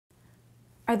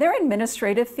Are there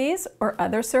administrative fees or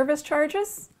other service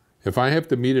charges? If I have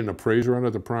to meet an appraiser under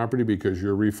the property because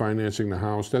you're refinancing the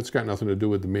house, that's got nothing to do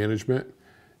with the management,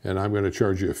 and I'm going to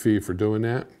charge you a fee for doing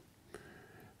that.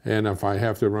 And if I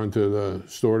have to run to the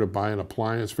store to buy an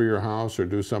appliance for your house or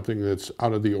do something that's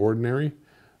out of the ordinary,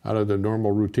 out of the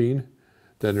normal routine,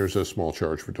 then there's a small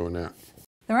charge for doing that.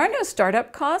 There are no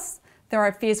startup costs. There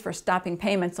are fees for stopping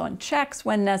payments on checks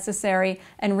when necessary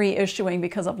and reissuing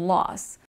because of loss.